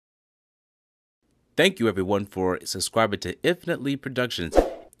Thank you, everyone, for subscribing to Infinitely Productions.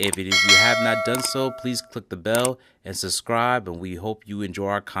 If you have not done so, please click the bell and subscribe, and we hope you enjoy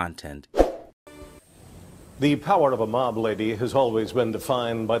our content. The power of a mob lady has always been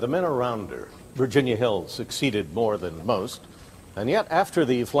defined by the men around her. Virginia Hill succeeded more than most, and yet after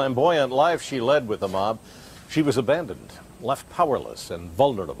the flamboyant life she led with the mob, she was abandoned, left powerless and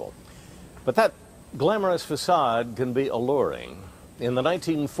vulnerable. But that glamorous facade can be alluring. In the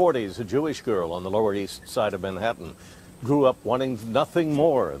 1940s, a Jewish girl on the Lower East Side of Manhattan grew up wanting nothing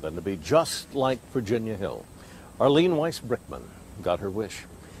more than to be just like Virginia Hill. Arlyne Weiss Brickman got her wish.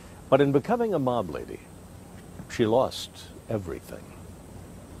 But in becoming a mob lady, she lost everything.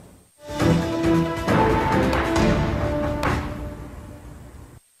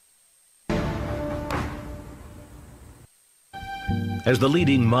 As the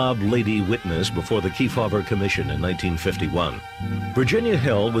leading mob lady witness before the Kefauver Commission in 1951, Virginia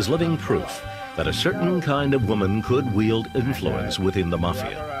Hill was living proof that a certain kind of woman could wield influence within the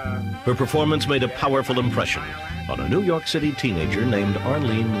mafia. Her performance made a powerful impression on a New York City teenager named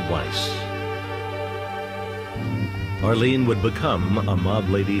Arlyne Weiss. Arlyne would become a mob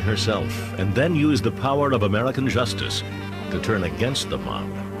lady herself and then use the power of American justice to turn against the mob.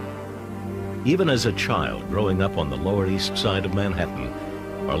 Even as a child growing up on the Lower East Side of Manhattan,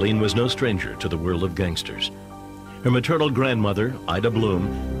 Arlyne was no stranger to the world of gangsters. Her maternal grandmother, Ida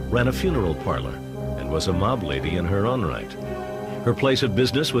Bloom, ran a funeral parlor and was a mob lady in her own right. Her place of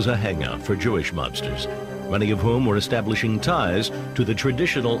business was a hangout for Jewish mobsters, many of whom were establishing ties to the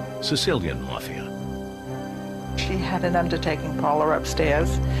traditional Sicilian mafia. She had an undertaking parlor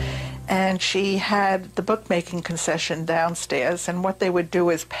upstairs, and she had the bookmaking concession downstairs, and what they would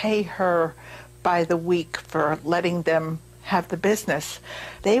do is pay her by the week for letting them have the business.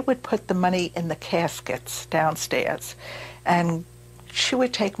 They would put the money in the caskets downstairs, and she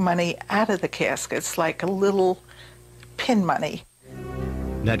would take money out of the caskets, like a little pin money.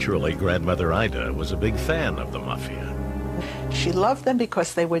 Naturally, grandmother Ida was a big fan of the mafia. She loved them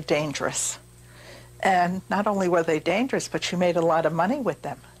because they were dangerous. And not only were they dangerous, but she made a lot of money with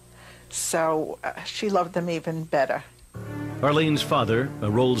them. So she loved them even better. Arlene's father, a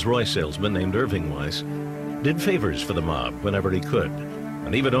Rolls-Royce salesman named Irving Weiss, did favors for the mob whenever he could,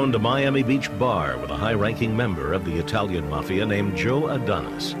 and even owned a Miami Beach bar with a high-ranking member of the Italian mafia named Joe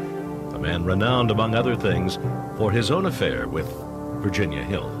Adonis, a man renowned, among other things, for his own affair with Virginia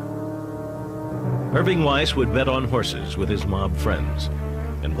Hill. Irving Weiss would bet on horses with his mob friends,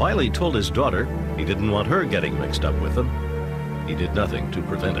 and while he told his daughter he didn't want her getting mixed up with them, he did nothing to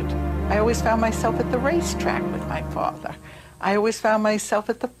prevent it. I always found myself at the racetrack with my father. I always found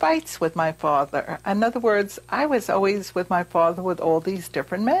myself at the fights with my father. In other words, I was always with my father with all these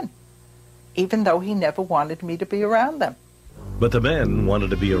different men, even though he never wanted me to be around them. But the men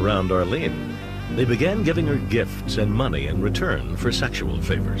wanted to be around Arlyne. They began giving her gifts and money in return for sexual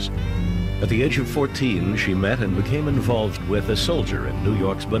favors. At the age of 14, she met and became involved with a soldier in New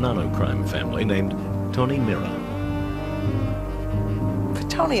York's Bonanno crime family named Tony Mira. For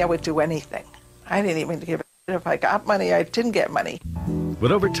Tony, I would do anything. I didn't even give a shit if I got money. I didn't get money.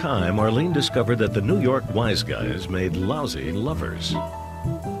 But over time, Arlyne discovered that the New York wise guys made lousy lovers.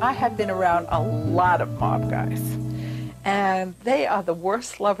 I have been around a lot of mob guys, and they are the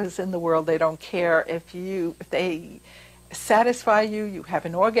worst lovers in the world. They don't care if they satisfy you, you have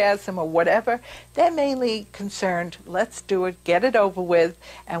an orgasm or whatever. They're mainly concerned, let's do it, get it over with,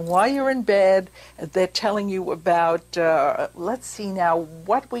 and while you're in bed, they're telling you about, let's see now,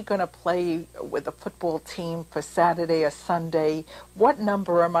 what we're going to play with the football team for Saturday or Sunday, what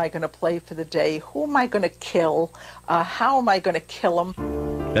number am I going to play for the day, who am I going to kill, how am I going to kill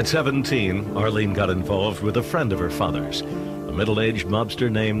them. At 17, Arlyne got involved with a friend of her father's, a middle-aged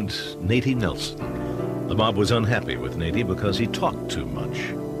mobster named Natey Nelson. The mob was unhappy with Natey because he talked too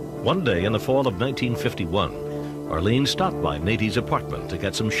much. One day in the fall of 1951, Arlyne stopped by Natey's apartment to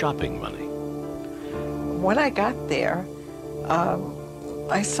get some shopping money. When I got there,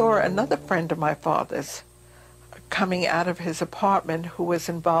 I saw another friend of my father's coming out of his apartment who was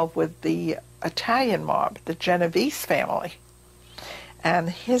involved with the Italian mob, the Genovese family. And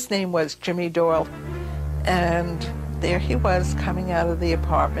his name was Jimmy Doyle. And there he was coming out of the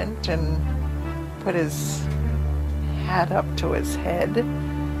apartment and put his hat up to his head,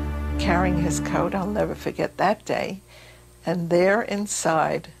 carrying his coat. I'll never forget that day. And there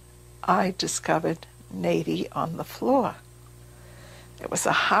inside, I discovered Natey on the floor. It was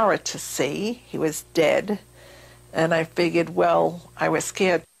a horror to see. He was dead. And I figured, well, I was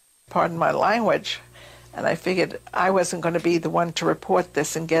scared, pardon my language, and I figured I wasn't going to be the one to report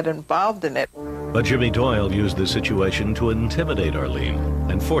this and get involved in it. But Jimmy Doyle used the situation to intimidate Arlyne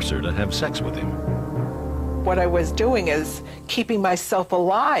and force her to have sex with him. What I was doing is keeping myself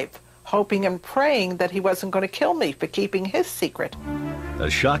alive, hoping and praying that he wasn't going to kill me for keeping his secret.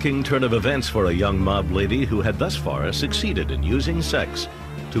 A shocking turn of events for a young mob lady who had thus far succeeded in using sex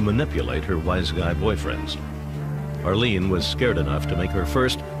to manipulate her wise guy boyfriends. Arlyne was scared enough to make her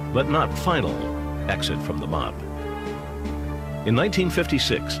first, but not final, exit from the mob. In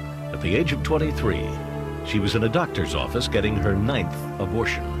 1956, at the age of 23, she was in a doctor's office getting her 9th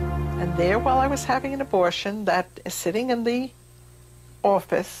abortion. And there, while I was having an abortion, sitting in the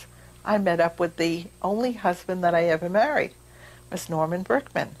office, I met up with the only husband that I ever married, was Norman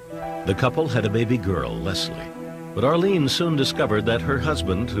Brickman. The couple had a baby girl, Leslie. But Arlyne soon discovered that her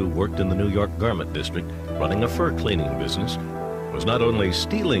husband, who worked in the New York garment district, running a fur cleaning business, was not only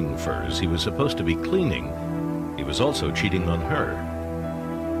stealing furs he was supposed to be cleaning, he was also cheating on her.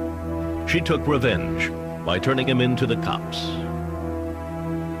 She took revenge by turning him in to the cops.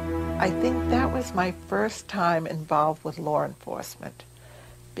 I think that was my first time involved with law enforcement,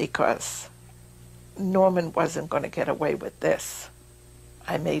 because Norman wasn't going to get away with this.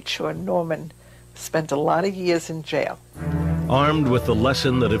 I made sure Norman spent a lot of years in jail. Armed with the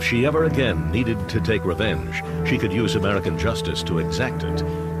lesson that if she ever again needed to take revenge, she could use American justice to exact it,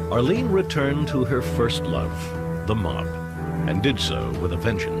 Arlyne returned to her first love, the mob, and did so with a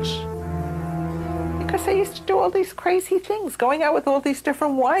vengeance. Because I used to do all these crazy things, going out with all these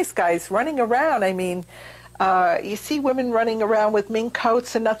different wise guys, running around. I mean, you see women running around with mink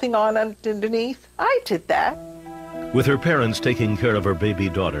coats and nothing on underneath. I did that. With her parents taking care of her baby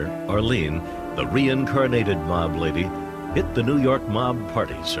daughter, Arlyne, the reincarnated mob lady, hit the New York mob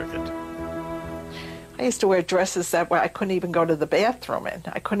party circuit. I used to wear dresses that I couldn't even go to the bathroom in.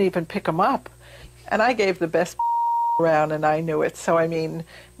 I couldn't even pick them up. And I gave the best around, and I knew it. So, I mean,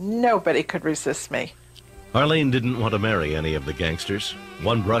 nobody could resist me. Arlyne didn't want to marry any of the gangsters.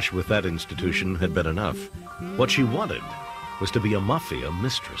 One brush with that institution had been enough. What she wanted was to be a mafia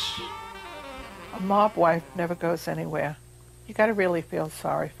mistress. A mob wife never goes anywhere. You got to really feel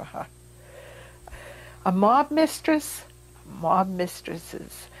sorry for her. A mob mistress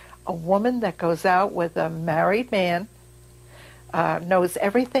is a woman that goes out with a married man, knows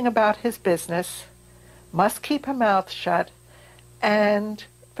everything about his business, must keep her mouth shut, and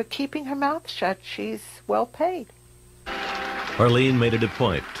for keeping her mouth shut, she's well paid. Arlyne made it a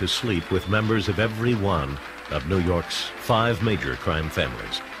point to sleep with members of every one of New York's 5 major crime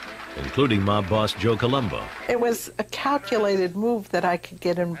families, including mob boss Joe Colombo. It was a calculated move that I could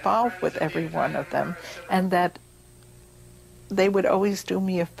get involved with every one of them, and that they would always do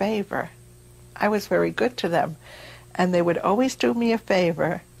me a favor. I was very good to them, and they would always do me a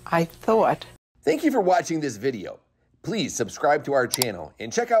favor, I thought. Thank you for watching this video. Please subscribe to our channel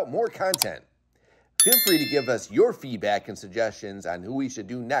and check out more content. Feel free to give us your feedback and suggestions on who we should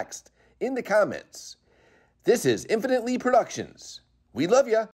do next in the comments. This is Infinitely Productions. We love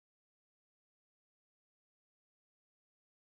ya.